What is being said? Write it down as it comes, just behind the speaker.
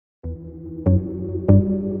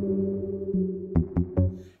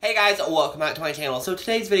Hi guys, welcome back to my channel. So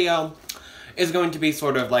today's video is going to be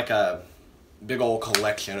sort of like a big old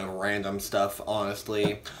collection of random stuff,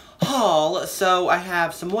 honestly. Haul. So I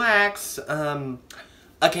have some wax, a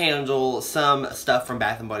candle, some stuff from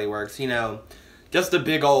Bath & Body Works, you know, just a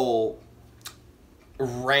big old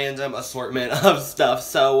random assortment of stuff.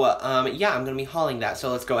 So yeah, I'm going to be hauling that,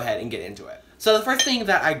 so let's go ahead and get into it. So the first thing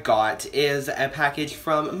that I got is a package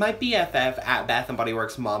from my BFF at Bath & Body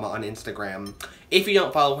Works Mama on Instagram. If you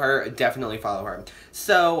don't follow her, definitely follow her.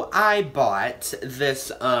 So I bought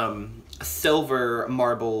this silver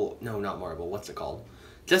marble, no, not marble, what's it called?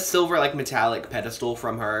 Just silver like metallic pedestal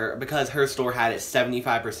from her because her store had it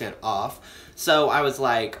 75% off. So I was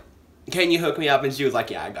like, can you hook me up? And she was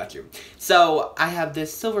like, yeah, I got you. So I have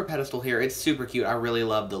this silver pedestal here. It's super cute. I really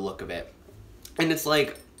love the look of it. And it's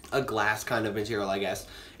like a glass kind of material, I guess.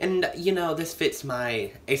 And, you know, this fits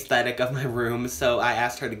my aesthetic of my room, so I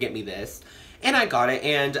asked her to get me this. And I got it,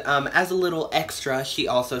 and as a little extra, she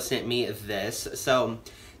also sent me this. So,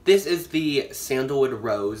 this is the Sandalwood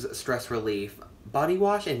Rose Stress Relief Body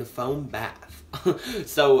Wash and Foam Bath.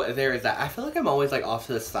 So, there is that. I feel like I'm always, like, off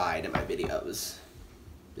to the side in my videos.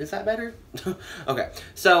 Is that better? Okay.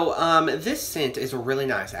 So, this scent is really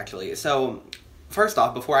nice, actually. So, first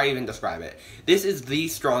off, before I even describe it, this is the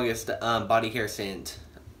strongest body care scent,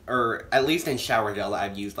 or at least in shower gel, that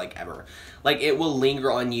I've used, like, ever. Like, it will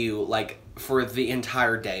linger on you, like, for the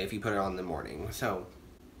entire day if you put it on in the morning. So,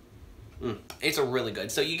 it's a really good.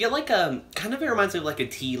 So, you get, like, a, kind of, it reminds me of, like, a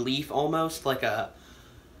tea leaf, almost, like a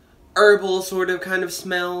herbal sort of kind of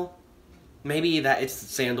smell. Maybe that it's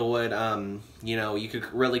sandalwood, you know, you could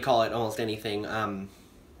really call it almost anything.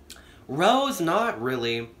 Rose, not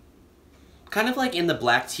really. Kind of like in the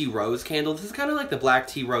black tea rose candle. This is kind of like the black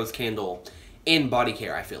tea rose candle in body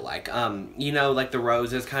care, I feel like. You know, like the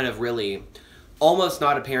rose is kind of really almost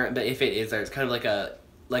not apparent, but if it is there, it's kind of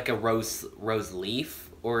like a rose leaf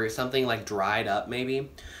or something, like dried up maybe.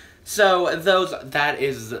 So that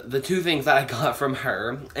is the two things that I got from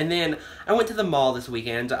her. And then I went to the mall this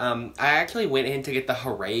weekend. I actually went in to get the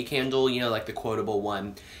Hooray candle, you know, like the quotable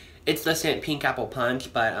one. It's the scent Pink Apple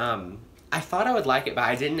Punch, but I thought I would like it, but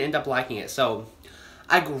I didn't end up liking it. So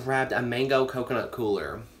I grabbed a mango coconut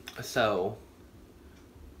cooler. So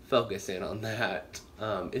focus in on that.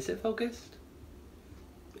 Is it focused?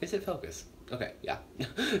 Is it focused? Okay, yeah.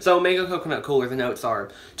 So mango coconut cooler, the notes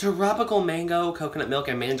are tropical mango, coconut milk,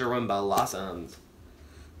 and mandarin blossoms.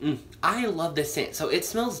 I love this scent. So it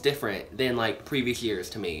smells different than like previous years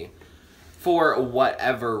to me. For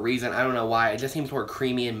whatever reason, I don't know why. It just seems more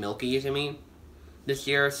creamy and milky to me this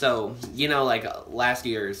year. So, you know, like last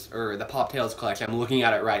year's, or the Pop Tails collection, I'm looking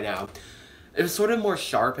at it right now. It was sort of more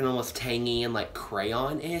sharp and almost tangy and like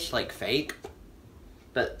crayon-ish, like fake.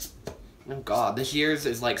 But, oh god, this year's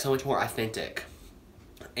is like so much more authentic.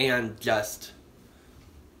 And just,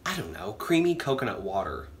 I don't know, creamy coconut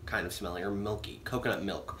water kind of smelling, or milky, coconut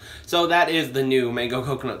milk. So that is the new mango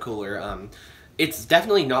coconut cooler. It's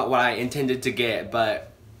definitely not what I intended to get,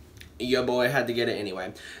 but your boy had to get it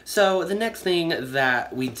anyway. So the next thing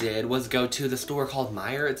that we did was go to the store called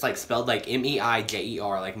Meijer. It's like spelled like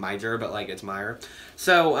M-E-I-J-E-R, like Meijer, but like it's Meijer.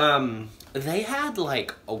 So they had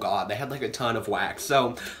like, oh god, they had like a ton of wax.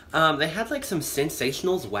 So they had like some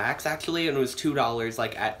Scentsationals wax actually, and it was $2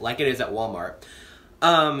 like it is at Walmart.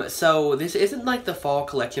 So this isn't like the fall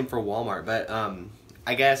collection for Walmart, but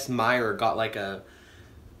I guess Meijer got like a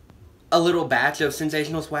little batch of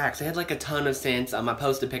Scentsationals wax. They had like a ton of scents. I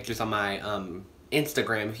posted pictures on my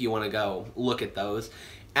Instagram if you want to go look at those.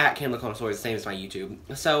 At CandleConnoisseur, the same as my YouTube.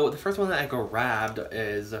 So the first one that I grabbed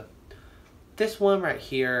is this one right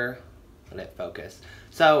here. Let it focus.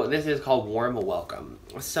 So this is called Warm Welcome.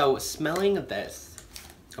 So smelling this.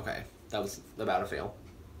 Okay, that was about to fail.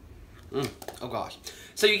 Oh gosh.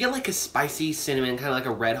 So you get like a spicy cinnamon, kind of like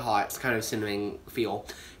a red hot kind of cinnamon feel.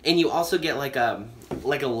 And you also get like a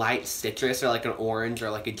light citrus, or like an orange, or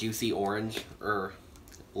like a juicy orange, or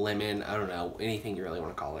lemon, I don't know, anything you really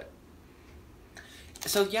want to call it.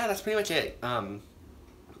 So yeah, that's pretty much it.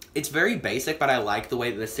 It's very basic, but I like the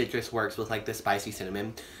way that the citrus works with like the spicy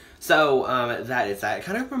cinnamon. So that is that. It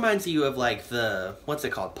kind of reminds you of like the, what's it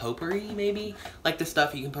called, potpourri maybe? Like the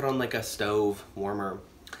stuff you can put on like a stove warmer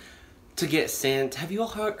to get scent. Have you all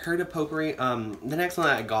heard of potpourri? The next one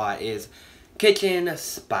that I got is Kitchen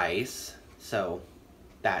Spice. So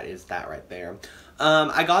that is that right there.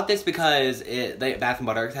 I got this because Bath &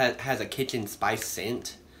 Body Works has a Kitchen Spice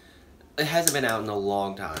scent. It hasn't been out in a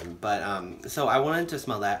long time, but so I wanted to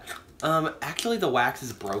smell that. Actually the wax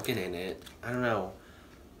is broken in it. I don't know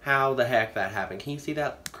how the heck that happened. Can you see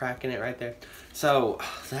that crack in it right there? So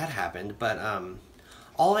that happened, but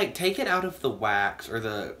I'll like take it out of the wax or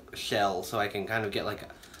the shell so I can kind of get like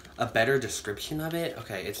a better description of it.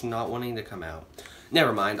 Okay, it's not wanting to come out.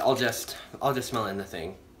 Never mind. I'll just smell it in the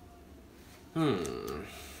thing.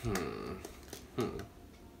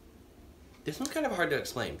 This one's kind of hard to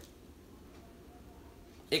explain.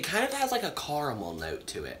 It kind of has like a caramel note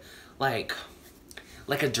to it. Like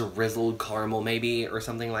a drizzled caramel maybe, or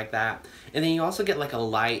something like that. And then you also get like a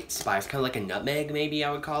light spice, kind of like a nutmeg maybe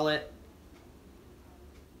I would call it.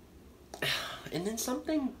 And then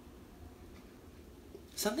something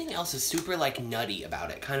else is super like nutty about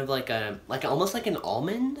it, kind of like almost like an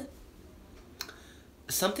almond.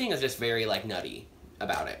 Something is just very like nutty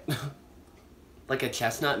about it. Like a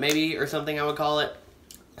chestnut maybe, or something I would call it.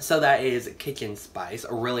 So that is Kitchen Spice.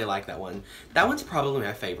 I really like that one. That one's probably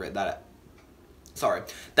my favorite that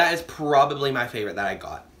is probably my favorite that I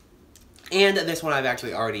got. And this one I've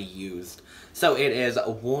actually already used. So it is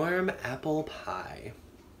Warm Apple Pie.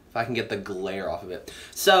 If I can get the glare off of it.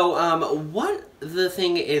 So, what the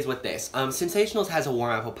thing is with this, Scentsationals has a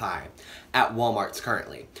warm apple pie at Walmart's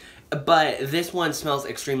currently. But this one smells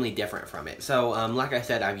extremely different from it. So, like I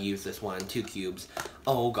said, I've used this one, 2 cubes.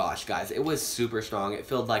 Oh gosh, guys, it was super strong. It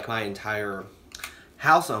filled like my entire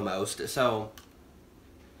house almost. So,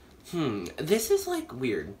 this is like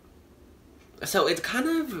weird. So, it's kind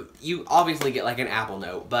of, you obviously get like an apple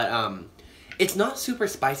note, but, it's not super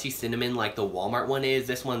spicy cinnamon like the Walmart one is.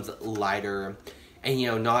 This one's lighter and, you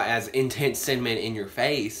know, not as intense cinnamon in your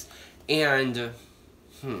face. And,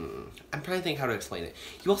 I'm trying to think how to explain it.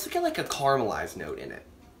 You also get like a caramelized note in it.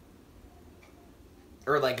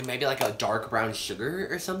 Or like maybe like a dark brown sugar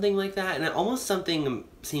or something like that. And almost something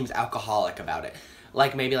seems alcoholic about it.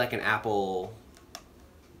 Like maybe like an apple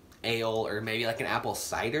ale or maybe like an apple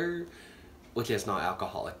cider, which is not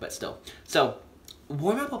alcoholic, but still. So,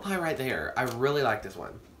 warm apple pie right there. I really like this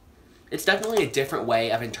one. It's definitely a different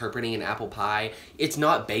way of interpreting an apple pie. It's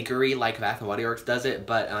not bakery like Bath & Body Works does it,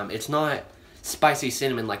 but it's not spicy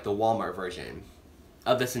cinnamon like the Walmart version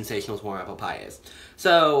of the Scentsationals warm apple pie is.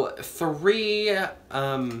 So, 3,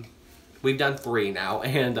 we've done 3 now,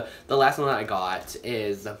 and the last one that I got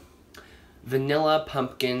is Vanilla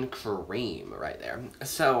Pumpkin Cream right there.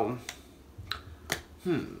 So,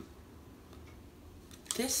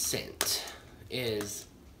 this scent is,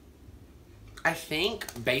 I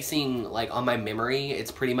think, basing like on my memory, it's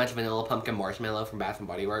pretty much Vanilla Pumpkin Marshmallow from Bath &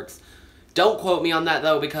 Body Works. Don't quote me on that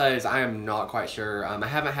though, because I am not quite sure. I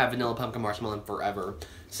haven't had Vanilla Pumpkin Marshmallow in forever.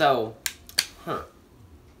 So,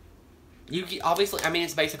 you obviously, I mean,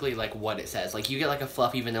 it's basically like what it says. Like you get like a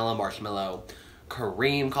fluffy vanilla marshmallow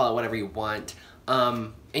cream, call it whatever you want,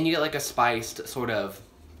 and you get like a spiced sort of,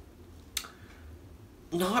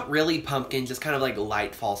 not really pumpkin, just kind of like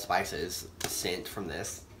light fall spices scent from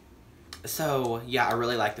this. So, yeah, I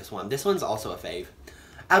really like this one. This one's also a fave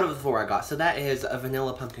out of the 4 I got. So that is a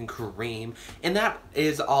Vanilla Pumpkin Cream. And that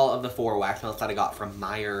is all of the 4 wax melts that I got from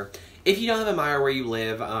Meijer. If you don't have a Meijer where you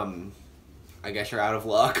live, I guess you're out of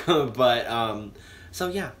luck. But, so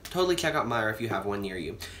yeah, totally check out Meijer if you have one near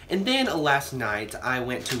you. And then last night, I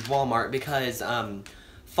went to Walmart because,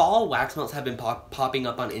 fall wax melts have been popping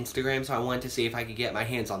up on Instagram, so I wanted to see if I could get my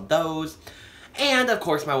hands on those. And, of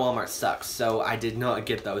course, my Walmart sucks, so I did not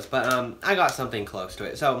get those. But, I got something close to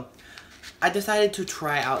it. So, I decided to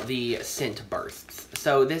try out the Scent Bursts.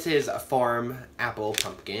 So, this is a Farm Apple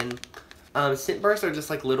Pumpkin. Scent Bursts are just,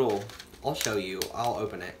 like, little... I'll show you. I'll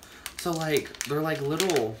open it. So, like, they're, like,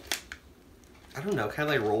 little... I don't know, kind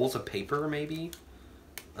of like rolls of paper, maybe?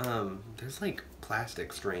 There's, like,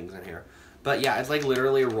 plastic strings in here. But yeah, it's like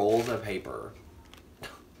literally rolls of paper.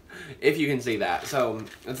 If you can see that. So,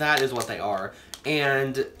 that is what they are.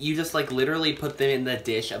 And you just like literally put them in the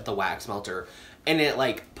dish of the wax melter. And it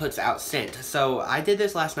like puts out scent. So, I did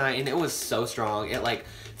this last night and it was so strong. It like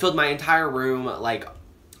filled my entire room, like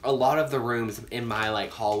a lot of the rooms in my like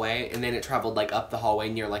hallway. And then it traveled like up the hallway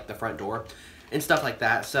near like the front door. And stuff like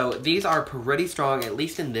that. So, these are pretty strong, at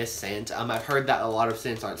least in this scent. I've heard that a lot of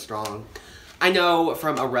scents aren't strong. I know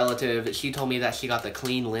from a relative, she told me that she got the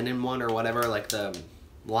clean linen one or whatever, like the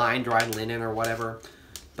line dried linen or whatever,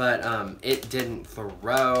 but it didn't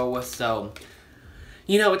throw, so,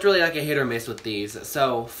 you know, it's really like a hit or miss with these.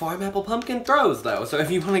 So, Farm Apple Pumpkin throws, though, so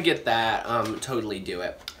if you want to get that, totally do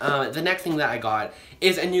it. The next thing that I got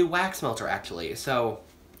is a new wax melter, actually. So,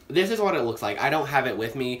 this is what it looks like. I don't have it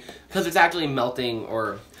with me, because it's actually melting,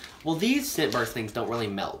 or, well, these scent burst things don't really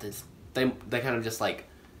melt. They kind of just, like,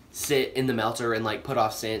 sit in the melter and like put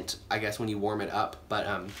off scent, I guess, when you warm it up. But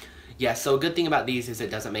yeah, so a good thing about these is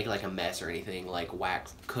it doesn't make like a mess or anything like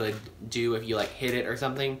wax could do if you like hit it or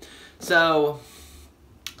something. So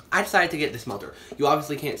I decided to get this melter. You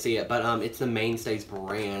obviously can't see it, but it's the Mainstays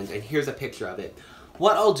brand, and here's a picture of it.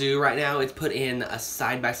 What I'll do right now is put in a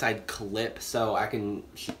side-by-side clip so I can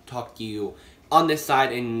talk to you on this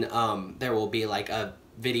side, and there will be like a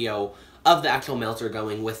video of the actual melter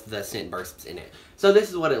going with the scent bursts in it. So this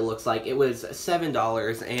is what it looks like. It was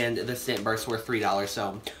 $7 and the scent bursts were $3,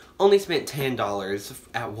 so only spent $10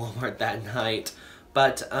 at Walmart that night.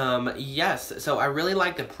 But yes, so I really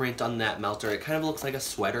like the print on that melter. It kind of looks like a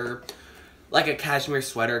sweater, like a cashmere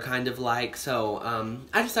sweater kind of like. So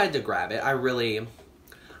I decided to grab it.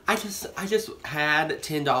 I just had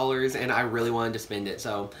 $10 and I really wanted to spend it,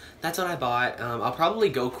 so that's what I bought. I'll probably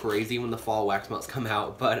go crazy when the fall wax melts come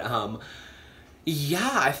out, but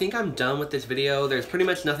yeah, I think I'm done with this video. There's pretty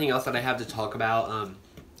much nothing else that I have to talk about.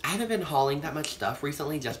 I haven't been hauling that much stuff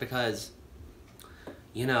recently just because,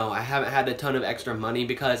 you know, I haven't had a ton of extra money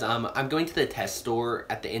because I'm going to the test store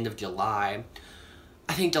at the end of July.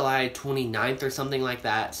 I think July 29th or something like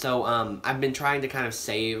that. So I've been trying to kind of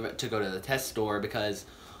save to go to the test store because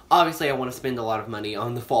obviously I want to spend a lot of money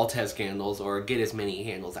on the fall test candles or get as many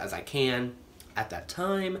candles as I can at that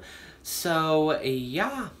time. So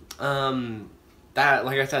yeah, that,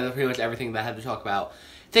 like I said, that's pretty much everything that I had to talk about.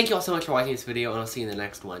 Thank you all so much for watching this video, and I'll see you in the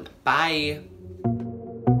next one. Bye!